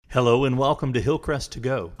Hello and welcome to Hillcrest To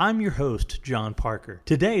Go. I'm your host, John Parker.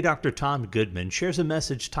 Today, Dr. Tom Goodman shares a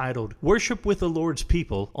message titled, Worship with the Lord's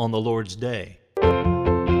People on the Lord's Day.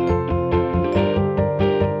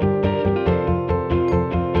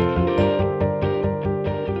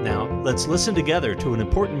 Now, let's listen together to an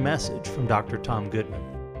important message from Dr. Tom Goodman.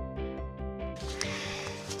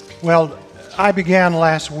 Well, I began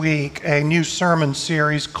last week a new sermon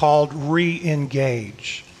series called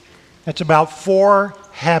Re-Engage. It's about 4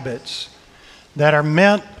 habits that are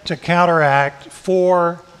meant to counteract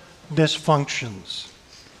 4 dysfunctions.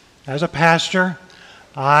 As a pastor,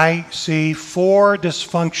 I see 4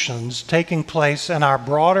 dysfunctions taking place in our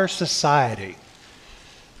broader society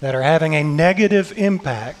that are having a negative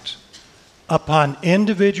impact upon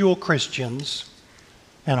individual Christians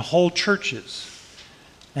and whole churches.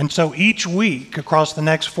 And so each week, across the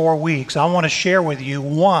next 4 weeks, I want to share with you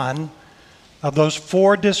one of those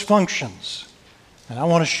 4 dysfunctions. And I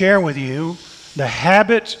want to share with you the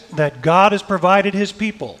habit that God has provided His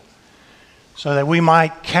people so that we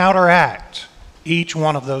might counteract each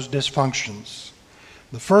one of those dysfunctions.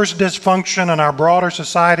 The first dysfunction in our broader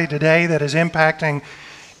society today that is impacting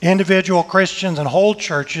individual Christians and whole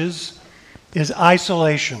churches is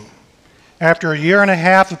isolation. After a year and a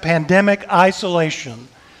half of pandemic isolation,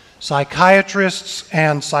 psychiatrists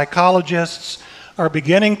and psychologists are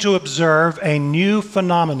beginning to observe a new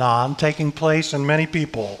phenomenon taking place in many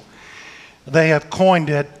people. They have coined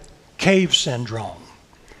it cave syndrome.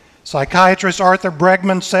 Psychiatrist Arthur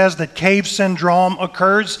Bregman says that cave syndrome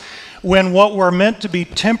occurs when what were meant to be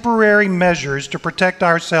temporary measures to protect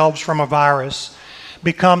ourselves from a virus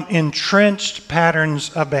become entrenched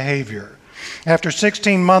patterns of behavior. After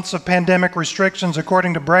 16 months of pandemic restrictions,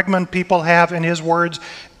 according to Bregman, people have, in his words,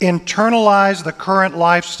 internalized the current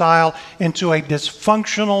lifestyle into a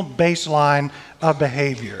dysfunctional baseline of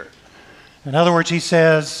behavior. In other words, he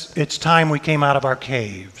says, it's time we came out of our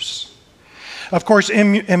caves. Of course,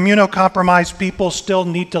 immunocompromised people still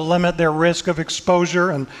need to limit their risk of exposure,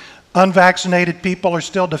 and unvaccinated people are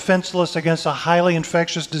still defenseless against a highly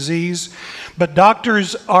infectious disease. But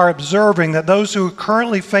doctors are observing that those who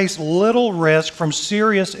currently face little risk from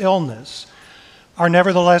serious illness are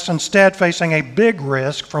nevertheless instead facing a big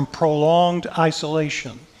risk from prolonged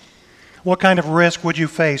isolation. What kind of risk would you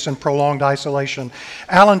face in prolonged isolation?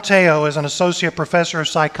 Alan Teo is an associate professor of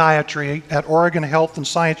psychiatry at Oregon Health and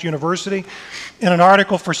Science University. In an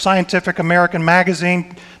article for Scientific American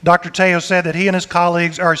magazine, Dr. Teo said that he and his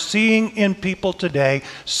colleagues are seeing in people today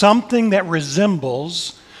something that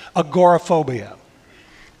resembles agoraphobia.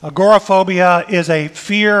 Agoraphobia is a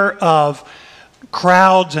fear of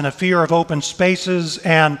crowds and a fear of open spaces,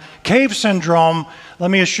 and cave syndrome,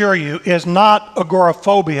 let me assure you, is not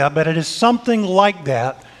agoraphobia, but it is something like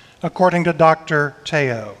that, according to Dr.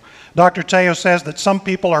 Teo. Dr. Teo says that some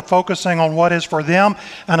people are focusing on what is for them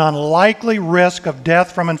an unlikely risk of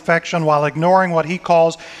death from infection while ignoring what he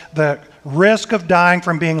calls the risk of dying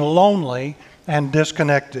from being lonely and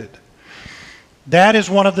disconnected. That is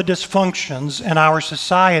one of the dysfunctions in our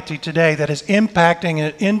society today that is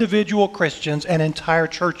impacting individual Christians and entire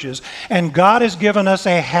churches. And God has given us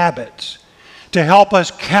a habit to help us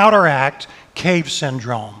counteract cave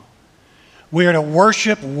syndrome. We are to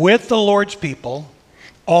worship with the Lord's people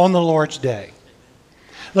on the Lord's Day.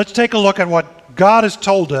 Let's take a look at what God has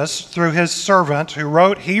told us through His servant who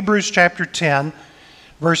wrote Hebrews chapter 10,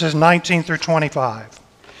 verses 19 through 25.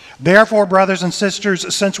 Therefore, brothers and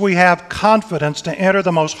sisters, since we have confidence to enter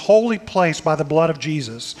the most holy place by the blood of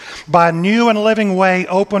Jesus, by a new and living way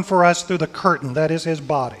open for us through the curtain, that is His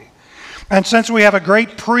body, and since we have a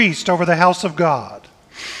great priest over the house of God,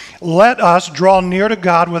 let us draw near to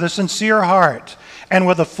God with a sincere heart and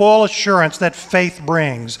with the full assurance that faith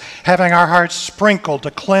brings, having our hearts sprinkled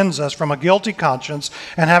to cleanse us from a guilty conscience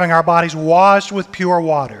and having our bodies washed with pure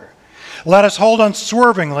water. Let us hold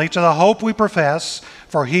unswervingly to the hope we profess,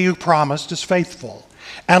 for He who promised is faithful.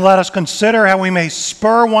 And let us consider how we may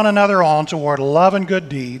spur one another on toward love and good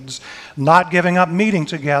deeds, not giving up meeting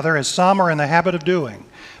together as some are in the habit of doing,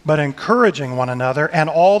 but encouraging one another, and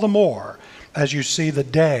all the more as you see the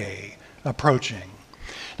day approaching.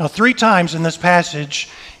 Now, 3 times in this passage,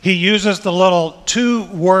 he uses the little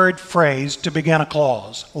 2-word phrase to begin a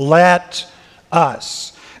clause, let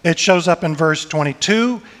us. It shows up in verse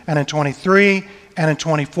 22 and in 23 and in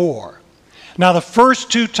 24. Now, the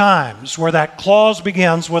first 2 times where that clause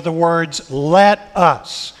begins with the words, let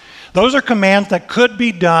us, those are commands that could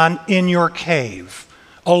be done in your cave,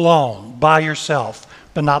 alone, by yourself,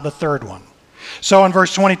 but not the third one. So in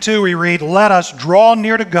verse 22 we read, let us draw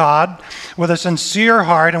near to God with a sincere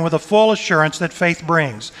heart and with a full assurance that faith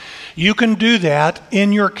brings. You can do that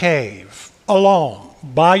in your cave, alone,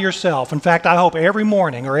 by yourself. In fact, I hope every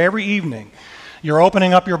morning or every evening you're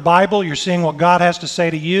opening up your Bible, you're seeing what God has to say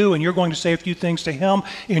to you, and you're going to say a few things to Him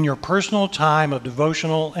in your personal time of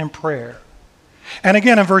devotional and prayer. And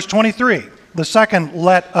again in verse 23, the second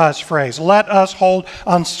let us phrase, let us hold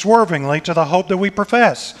unswervingly to the hope that we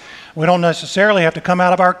profess. We don't necessarily have to come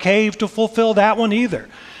out of our cave to fulfill that one either.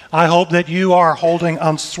 I hope that you are holding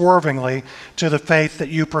unswervingly to the faith that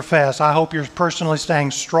you profess. I hope you're personally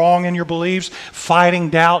staying strong in your beliefs, fighting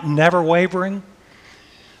doubt, never wavering.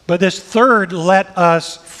 But this third let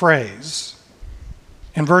us phrase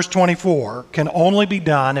in verse 24 can only be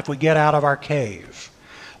done if we get out of our cave.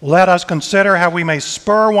 Let us consider how we may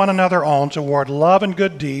spur one another on toward love and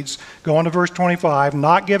good deeds. Go on to verse 25,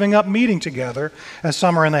 not giving up meeting together, as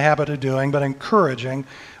some are in the habit of doing, but encouraging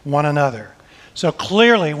one another. So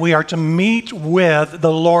clearly we are to meet with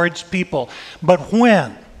the Lord's people. But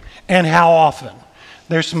when and how often?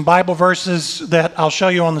 There's some Bible verses that I'll show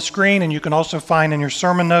you on the screen, and you can also find in your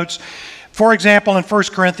sermon notes. For example, in 1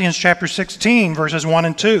 Corinthians chapter 16, verses 1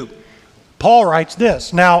 and 2. Paul writes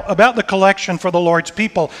this, now about the collection for the Lord's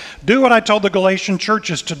people, do what I told the Galatian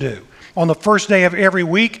churches to do. On the first day of every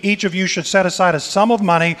week, each of you should set aside a sum of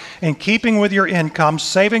money in keeping with your income,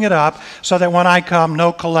 saving it up so that when I come,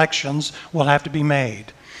 no collections will have to be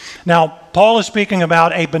made. Now, Paul is speaking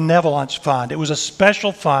about a benevolence fund. It was a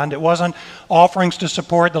special fund. It wasn't offerings to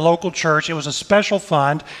support the local church. It was a special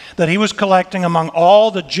fund that he was collecting among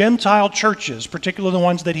all the Gentile churches, particularly the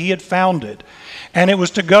ones that he had founded. And it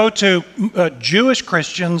was to go to Jewish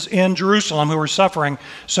Christians in Jerusalem who were suffering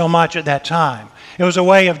so much at that time. It was a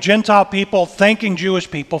way of Gentile people thanking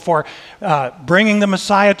Jewish people for bringing the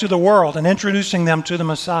Messiah to the world and introducing them to the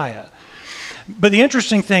Messiah. But the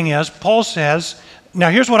interesting thing is, Paul says, now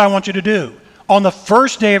here's what I want you to do. On the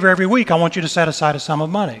first day of every week, I want you to set aside a sum of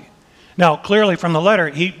money. Now, clearly from the letter,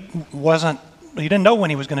 he didn't know when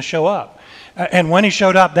he was going to show up. And when he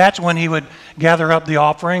showed up, that's when he would gather up the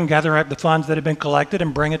offering, gather up the funds that had been collected,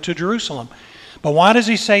 and bring it to Jerusalem. But why does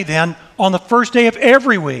he say then, on the first day of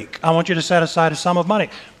every week, I want you to set aside a sum of money?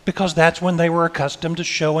 Because that's when they were accustomed to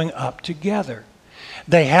showing up together.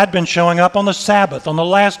 They had been showing up on the Sabbath, on the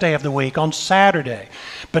last day of the week, on Saturday.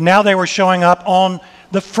 But now they were showing up on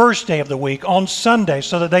the first day of the week, on Sunday,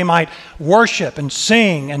 so that they might worship and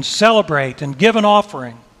sing and celebrate and give an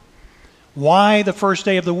offering. Why the first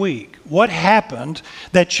day of the week? What happened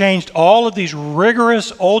that changed all of these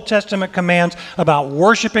rigorous Old Testament commands about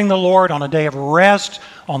worshiping the Lord on a day of rest,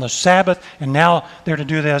 on the Sabbath, and now they're to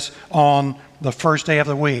do this on the first day of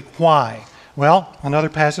the week? Why? Well, another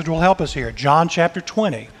passage will help us here. John chapter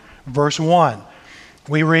 20, verse 1.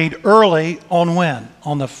 We read, early on when?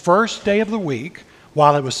 On the first day of the week,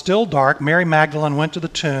 while it was still dark, Mary Magdalene went to the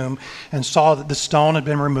tomb and saw that the stone had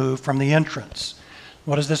been removed from the entrance.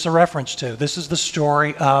 What is this a reference to? This is the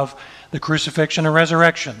story of the crucifixion and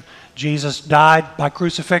resurrection. Jesus died by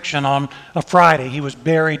crucifixion on a Friday. He was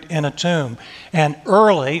buried in a tomb. And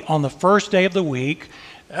early on the first day of the week,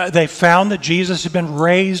 they found that Jesus had been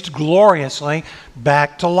raised gloriously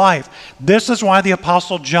back to life. This is why the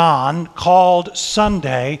Apostle John called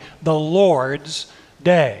Sunday the Lord's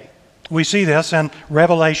Day. We see this in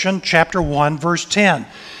Revelation chapter 1, verse 10.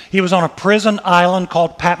 He was on a prison island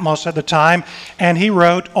called Patmos at the time, and he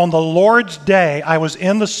wrote, on the Lord's day I was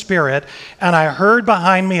in the Spirit, and I heard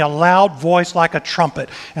behind me a loud voice like a trumpet.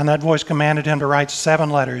 And that voice commanded him to write 7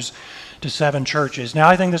 letters to 7 churches. Now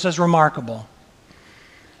I think this is remarkable.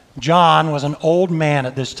 John was an old man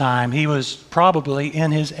at this time. He was probably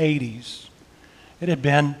in his 80s. It had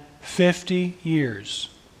been 50 years,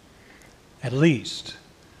 at least,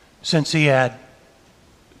 since he had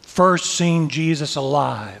first seen Jesus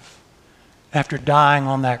alive after dying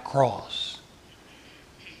on that cross.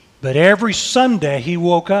 But every Sunday he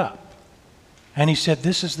woke up and he said,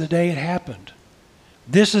 this is the day it happened.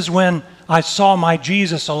 This is when I saw my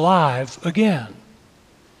Jesus alive again.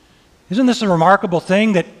 Isn't this a remarkable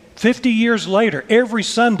thing that 50 years later, every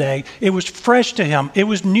Sunday, it was fresh to him. It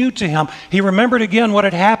was new to him. He remembered again what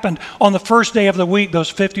had happened on the first day of the week, those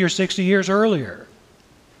 50 or 60 years earlier.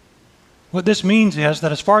 What this means is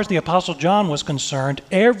that as far as the Apostle John was concerned,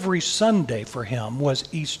 every Sunday for him was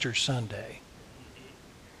Easter Sunday.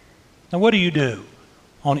 Now, what do you do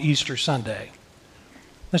on Easter Sunday?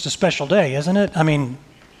 It's a special day, isn't it? I mean,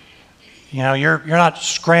 you know, you're not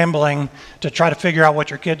scrambling to try to figure out what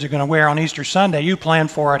your kids are going to wear on Easter Sunday. You plan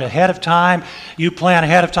for it ahead of time. You plan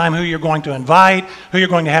ahead of time who you're going to invite, who you're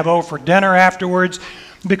going to have over for dinner afterwards,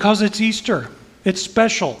 because it's Easter. It's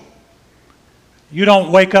special. You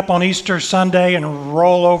don't wake up on Easter Sunday and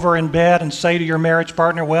roll over in bed and say to your marriage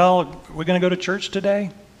partner, well, we're going to go to church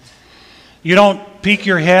today. You don't peek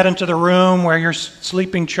your head into the room where your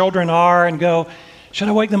sleeping children are and go, should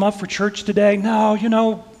I wake them up for church today?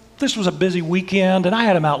 No, this was a busy weekend and I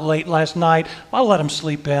had them out late last night. I'll let them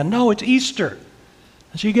sleep in. No, it's Easter.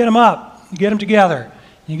 And so you get them up, you get them together,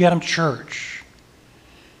 you get them church.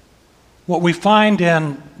 What we find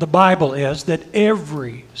in the Bible is that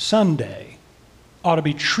every Sunday ought to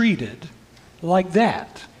be treated like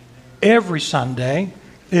that. Every Sunday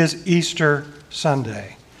is Easter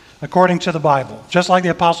Sunday, according to the Bible. Just like the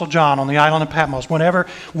Apostle John on the island of Patmos, whenever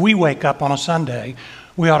we wake up on a Sunday,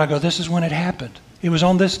 we ought to go, this is when it happened. It was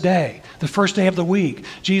on this day, the first day of the week.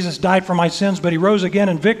 Jesus died for my sins, but he rose again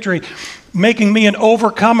in victory, making me an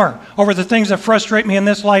overcomer over the things that frustrate me in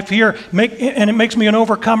this life here. And it makes me an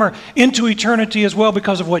overcomer into eternity as well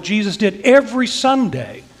because of what Jesus did. Every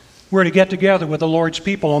Sunday, we're to get together with the Lord's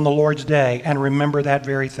people on the Lord's day and remember that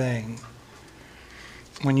very thing.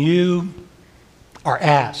 When you are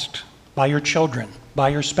asked by your children, by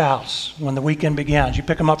your spouse, when the weekend begins, you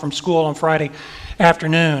pick them up from school on Friday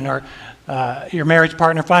afternoon, or your marriage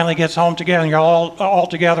partner finally gets home together, and you're all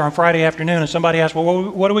together on Friday afternoon, and somebody asks, well,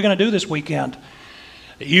 what are we going to do this weekend?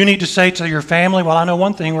 You need to say to your family, well, I know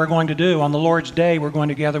one thing we're going to do. On the Lord's day, we're going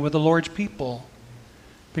to gather with the Lord's people,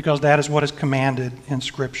 because that is what is commanded in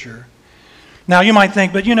Scripture. Now, you might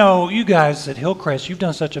think, but you guys at Hillcrest, you've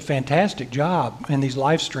done such a fantastic job in these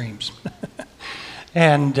live streams.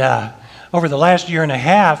 And over the last year and a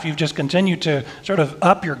half, you've just continued to sort of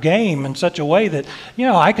up your game in such a way that,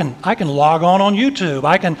 I can log on YouTube.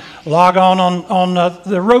 I can log on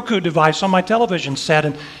the Roku device on my television set.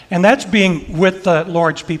 And that's being with the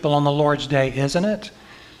Lord's people on the Lord's day, isn't it?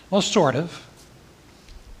 Well, sort of.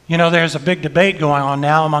 There's a big debate going on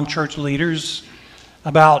now among church leaders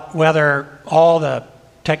about whether all the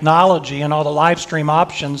technology and all the live stream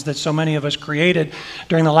options that so many of us created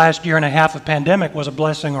during the last year and a half of pandemic was a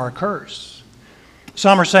blessing or a curse.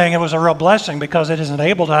 Some are saying it was a real blessing because it has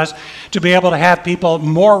enabled us to be able to have people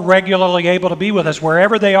more regularly able to be with us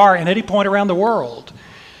wherever they are at any point around the world.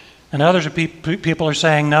 And others people are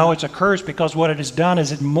saying, no, it's a curse because what it has done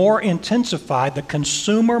is it more intensified the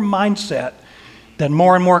consumer mindset that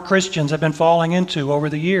more and more Christians have been falling into over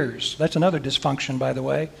the years. That's another dysfunction, by the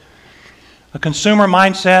way. A consumer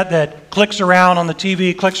mindset that clicks around on the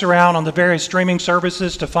TV, clicks around on the various streaming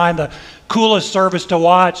services to find the coolest service to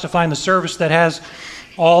watch, to find the service that has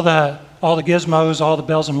all the gizmos, all the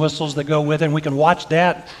bells and whistles that go with it. And we can watch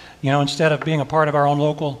that, instead of being a part of our own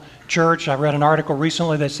local church. I read an article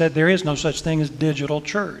recently that said there is no such thing as digital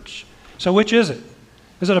church. So which is it?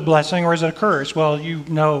 Is it a blessing or is it a curse? Well,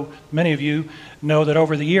 many of you know that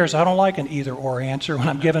over the years, I don't like an either-or answer when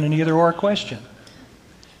I'm given an either-or question.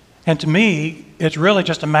 And to me, it's really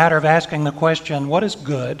just a matter of asking the question, what is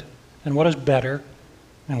good and what is better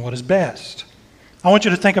and what is best? I want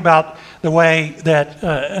you to think about the way that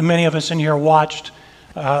many of us in here watched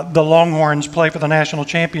the Longhorns play for the national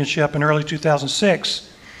championship in early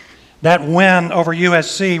 2006. That win over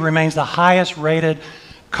USC remains the highest rated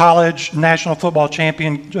college national football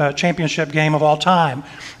championship game of all time.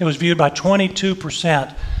 It was viewed by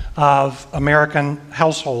 22% of American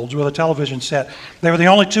households with a television set. They were the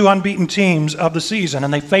only two unbeaten teams of the season,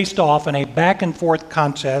 and they faced off in a back-and-forth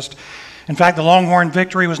contest. In fact, the Longhorn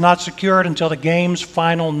victory was not secured until the game's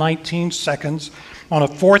final 19 seconds. On a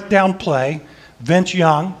fourth down play, Vince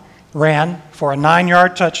Young ran for a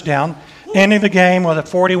 9-yard touchdown, ending the game with a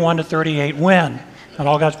 41-38 win. And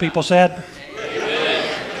all God's people said, Amen.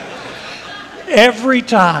 Every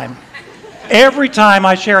time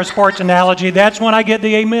I share a sports analogy, that's when I get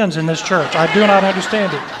the amens in this church. I do not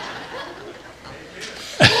understand it.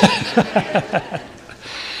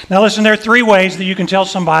 Now listen, there are three ways that you can tell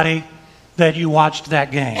somebody that you watched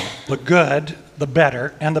that game. The good, the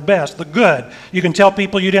better, and the best. The good, you can tell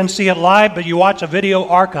people you didn't see it live, but you watch a video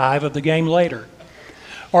archive of the game later.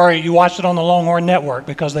 Or you watched it on the Longhorn Network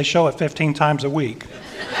because they show it 15 times a week.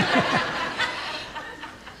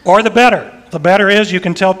 Or the better. The better is you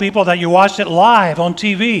can tell people that you watched it live on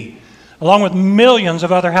TV, along with millions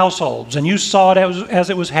of other households, and you saw it as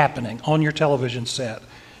it was happening on your television set.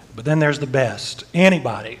 But then there's the best.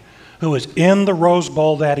 Anybody who was in the Rose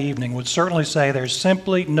Bowl that evening would certainly say there's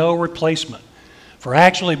simply no replacement for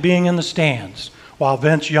actually being in the stands while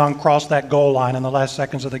Vince Young crossed that goal line in the last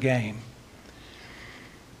seconds of the game.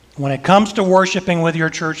 When it comes to worshiping with your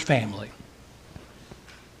church family,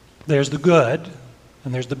 there's the good,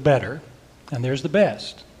 and there's the better, and there's the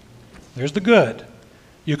best. There's the good.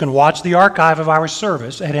 You can watch the archive of our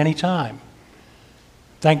service at any time.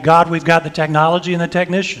 Thank God we've got the technology and the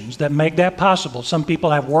technicians that make that possible. Some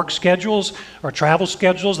people have work schedules or travel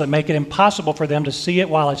schedules that make it impossible for them to see it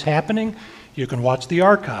while it's happening. You can watch the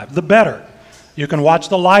archive, the better. You can watch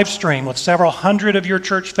the live stream with several hundred of your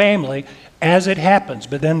church family as it happens.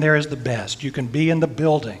 But then there is the best. You can be in the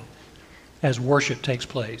building as worship takes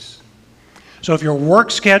place. So if your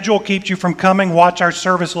work schedule keeps you from coming, watch our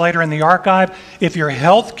service later in the archive. If your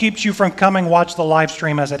health keeps you from coming, watch the live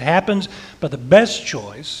stream as it happens. But the best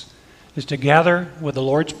choice is to gather with the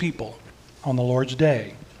Lord's people on the Lord's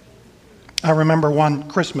day. I remember one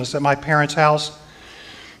Christmas at my parents' house.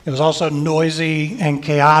 It was also noisy and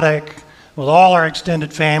chaotic, with all our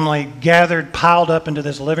extended family gathered, piled up into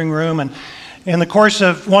this living room. And in the course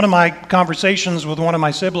of one of my conversations with one of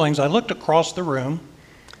my siblings, I looked across the room,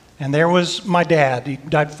 and there was my dad. He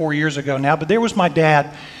died 4 years ago now, but there was my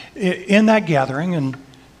dad in that gathering,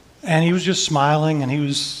 and he was just smiling, and he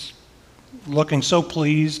was looking so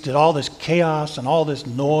pleased at all this chaos and all this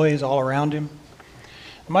noise all around him.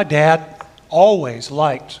 My dad always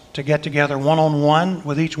liked to get together one-on-one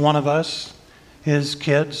with each one of us, his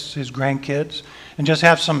kids, his grandkids, and just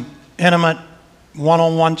have some intimate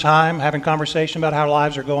one-on-one time, having conversation about how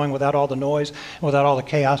lives are going without all the noise, without all the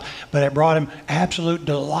chaos. But it brought him absolute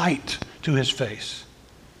delight to his face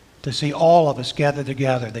to see all of us gathered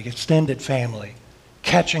together, the extended family,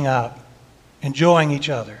 catching up, enjoying each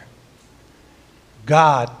other.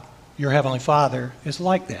 God, your Heavenly Father, is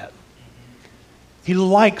like that. He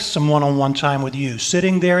likes some one-on-one time with you,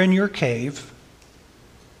 sitting there in your cave,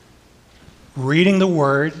 reading the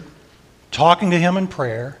Word, talking to Him in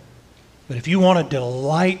prayer. But if you want to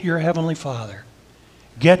delight your Heavenly Father,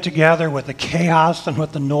 get together with the chaos and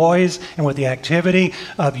with the noise and with the activity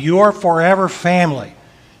of your forever family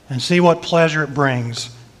and see what pleasure it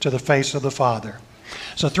brings to the face of the Father.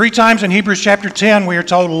 So 3 times in Hebrews chapter 10 we are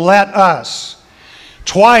told, let us.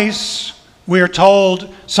 Twice we are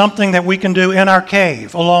told something that we can do in our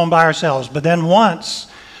cave alone by ourselves. But then once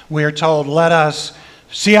we are told, let us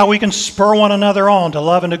see how we can spur one another on to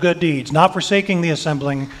love and to good deeds, not forsaking the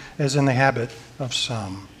assembling as in the habit of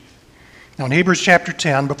some. Now in Hebrews chapter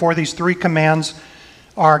 10, before these 3 commands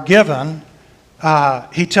are given,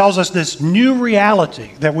 he tells us this new reality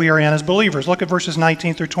that we are in as believers. Look at verses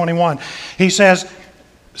 19 through 21. He says,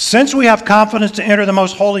 since we have confidence to enter the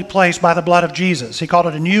most holy place by the blood of Jesus, he called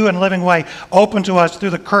it a new and living way open to us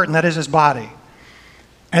through the curtain that is his body.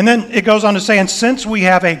 And then it goes on to say, and since we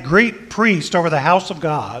have a great priest over the house of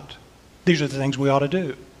God, these are the things we ought to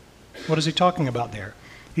do. What is he talking about there?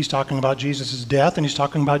 He's talking about Jesus' death, and he's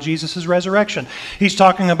talking about Jesus' resurrection. He's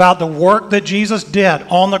talking about the work that Jesus did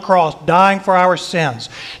on the cross, dying for our sins,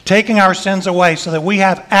 taking our sins away so that we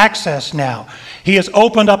have access now. He has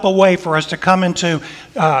opened up a way for us to come into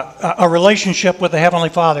a relationship with the Heavenly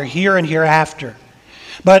Father here and hereafter.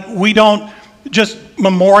 But we don't just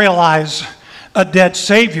memorialize a dead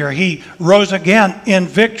Savior. He rose again in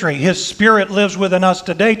victory. His Spirit lives within us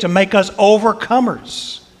today to make us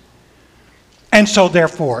overcomers. And so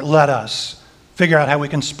therefore, let us figure out how we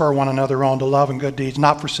can spur one another on to love and good deeds,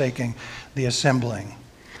 not forsaking the assembling.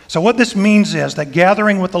 So what this means is that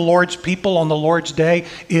gathering with the Lord's people on the Lord's day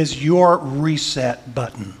is your reset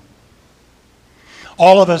button.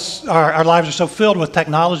 All of us, our lives are so filled with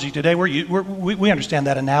technology today, we understand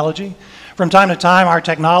that analogy. From time to time, our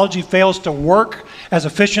technology fails to work as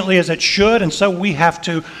efficiently as it should, and so we have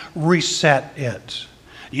to reset it.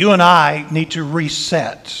 You and I need to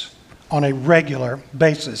reset on a regular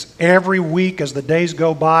basis. Every week as the days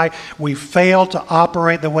go by, we fail to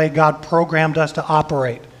operate the way God programmed us to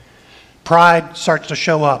operate. Pride starts to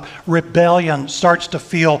show up. Rebellion starts to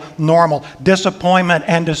feel normal. Disappointment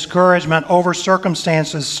and discouragement over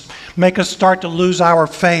circumstances make us start to lose our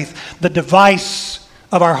faith. The device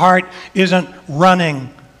of our heart isn't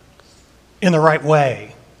running in the right way.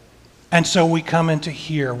 And so we come into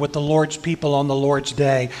here with the Lord's people on the Lord's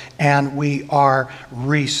day, and we are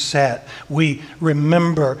reset. We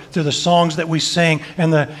remember through the songs that we sing,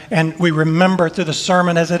 and we remember through the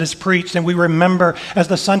sermon as it is preached, and we remember as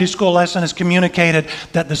the Sunday school lesson is communicated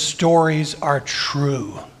that the stories are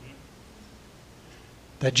true.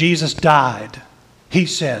 That Jesus died, he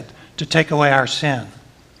said, to take away our sin.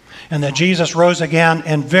 And that Jesus rose again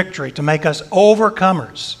in victory to make us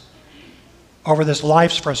overcomers over this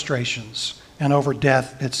life's frustrations and over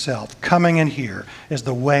death itself. Coming in here is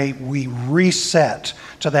the way we reset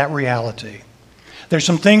to that reality. There's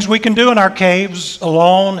some things we can do in our caves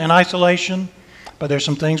alone in isolation, but there's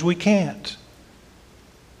some things we can't.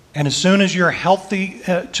 And as soon as you're healthy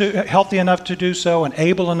enough to do so and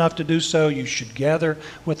able enough to do so, you should gather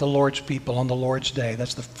with the Lord's people on the Lord's day.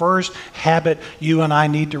 That's the first habit you and I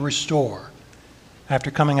need to restore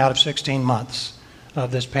after coming out of 16 months of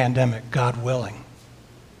this pandemic, God willing.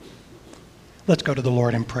 Let's go to the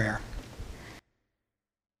Lord in prayer.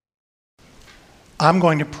 I'm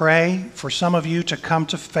going to pray for some of you to come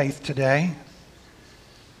to faith today,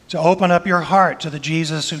 to open up your heart to the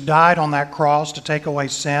Jesus who died on that cross to take away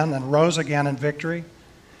sin and rose again in victory.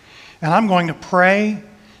 And I'm going to pray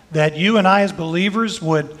that you and I as believers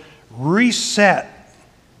would reset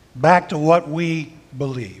back to what we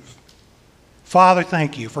believe. Father,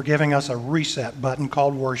 thank you for giving us a reset button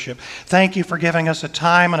called worship. Thank you for giving us a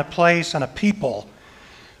time and a place and a people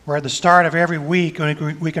where at the start of every week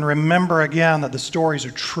we can remember again that the stories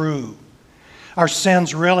are true. Our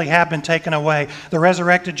sins really have been taken away. The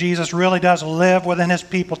resurrected Jesus really does live within his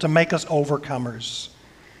people to make us overcomers.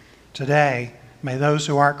 Today, may those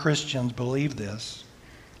who aren't Christians believe this,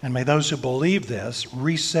 and may those who believe this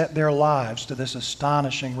reset their lives to this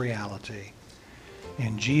astonishing reality.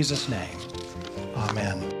 In Jesus' name,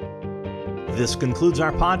 amen. This concludes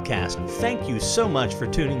our podcast. Thank you so much for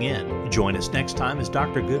tuning in. Join us next time as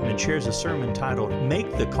Dr. Goodman shares a sermon titled,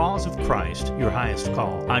 Make the Cause of Christ Your Highest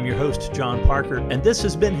Call. I'm your host, John Parker, and this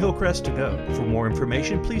has been Hillcrest To Go. For more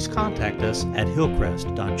information, please contact us at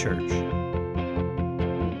hillcrest.church.